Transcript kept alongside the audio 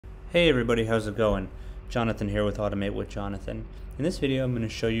Hey everybody, how's it going? Jonathan here with Automate with Jonathan. In this video, I'm going to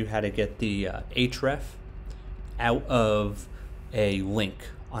show you how to get the Href out of a link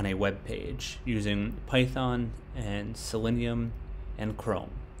on a web page using Python and Selenium and Chrome.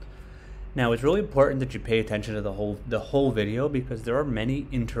 Now, it's really important that you pay attention to the whole video because there are many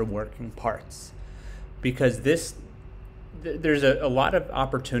interworking parts. Because there's a lot of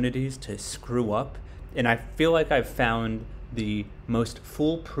opportunities to screw up, and I feel like I've found the most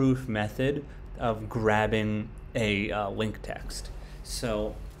foolproof method of grabbing a link text.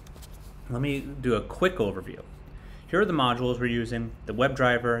 So let me do a quick overview. Here are the modules we're using: the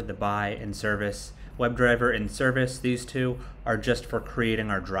WebDriver, the buy, and service. WebDriver and service, these two are just for creating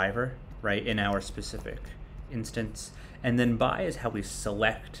our driver, right, in our specific instance. And then buy is how we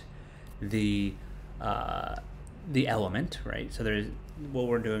select the element, right? So what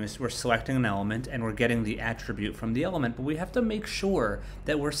we're doing is we're selecting an element and we're getting the attribute from the element, but we have to make sure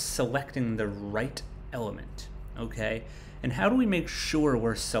that we're selecting the right element, okay? And how do we make sure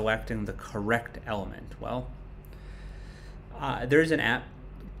we're selecting the correct element? Well, there's an app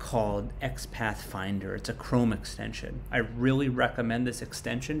called Xpath Finder. It's a Chrome extension. I really recommend this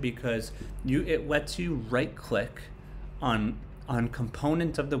extension because it lets you right-click on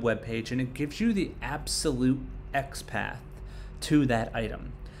components of the web page and it gives you the absolute XPath to that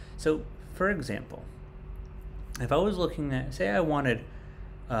item. So, for example, if I was looking at, say I wanted,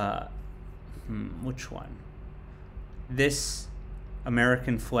 which one? This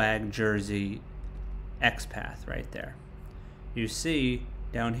American flag jersey XPath right there. You see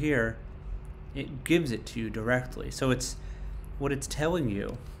down here, it gives it to you directly. So what it's telling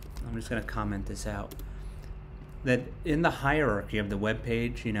you, I'm just going to comment this out, that in the hierarchy of the web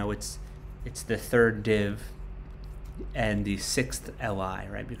page, you know, it's the third div and the sixth li,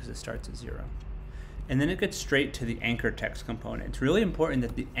 right, because it starts at 0. And then it gets straight to the anchor text component. It's really important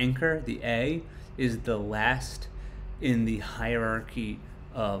that the anchor, the A, is the last in the hierarchy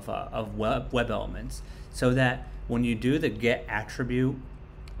of web elements, so that when you do the get attribute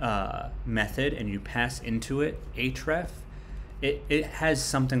method and you pass into it href, it has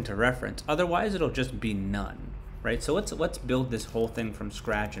something to reference. Otherwise, it'll just be none, right? So let's build this whole thing from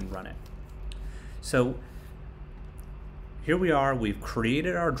scratch and run it. So here we are, we've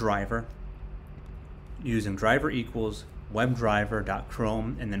created our driver using driver equals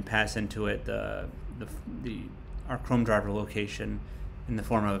webdriver.chrome and then pass into it our Chrome driver location in the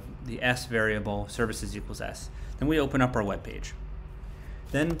form of the s variable, services equals s. Then we open up our web page.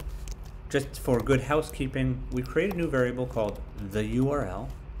 Then, just for good housekeeping, we create a new variable called the URL,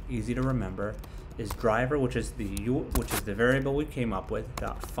 easy to remember, is driver, which is the variable we came up with,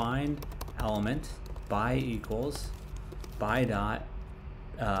 .find element by equals by dot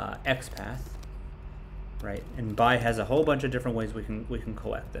XPath, right? And by has a whole bunch of different ways we can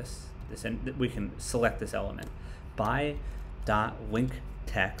collect this and we can select this element. By dot link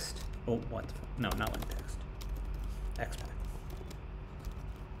text. Oh, what? No, not link text. XPath.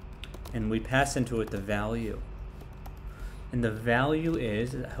 And we pass into it the value. And the value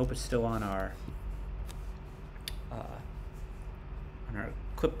is, I hope it's still on our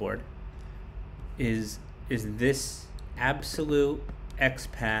clipboard, is this absolute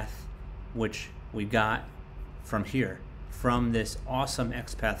XPath, which we got from here, from this awesome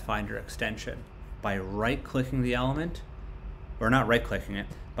Xpath Finder extension, by right-clicking the element, or not right-clicking it,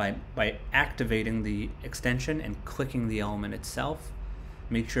 by activating the extension and clicking the element itself.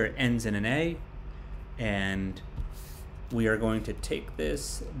 Make sure it ends in an A, and we are going to take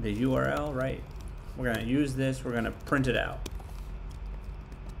this, the URL, right? We're going to use this, we're going to print it out,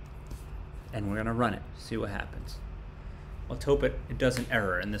 and we're going to run it, see what happens. Let's hope it doesn't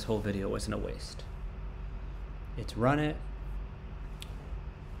error and this whole video wasn't a waste. It's run it.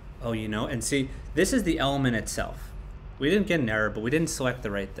 Oh, you know, and see, this is the element itself. We didn't get an error, but we didn't select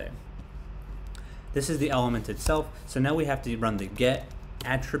the right thing. This is the element itself, so now we have to run the get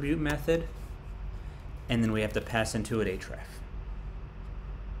attribute method, and then we have to pass into it href.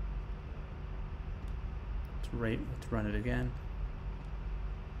 Let's run it again.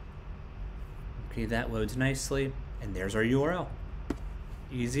 Okay, that loads nicely, and there's our URL.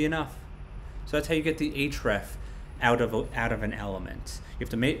 Easy enough. So that's how you get the href out of an element. You have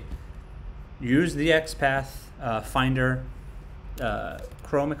to use the Xpath Finder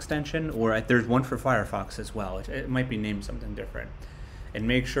Chrome extension, or there's one for Firefox as well. It might be named something different. And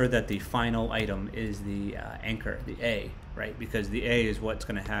make sure that the final item is the anchor, the A, right? Because the A is what's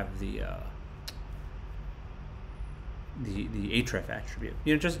going to have the href attribute.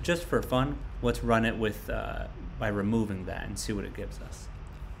 You know, just for fun, let's run it with by removing that and see what it gives us.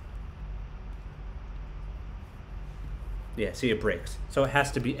 Yeah, see, it breaks. So it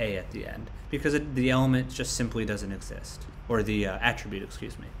has to be a at the end because the element just simply doesn't exist, or the attribute,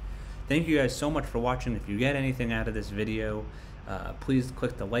 excuse me. Thank you guys so much for watching. If you get anything out of this video, please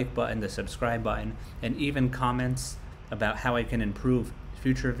click the like button, the subscribe button, and even comments about how I can improve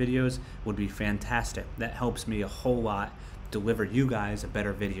future videos would be fantastic. That helps me a whole lot deliver you guys a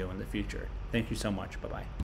better video in the future. Thank you so much. Bye-bye.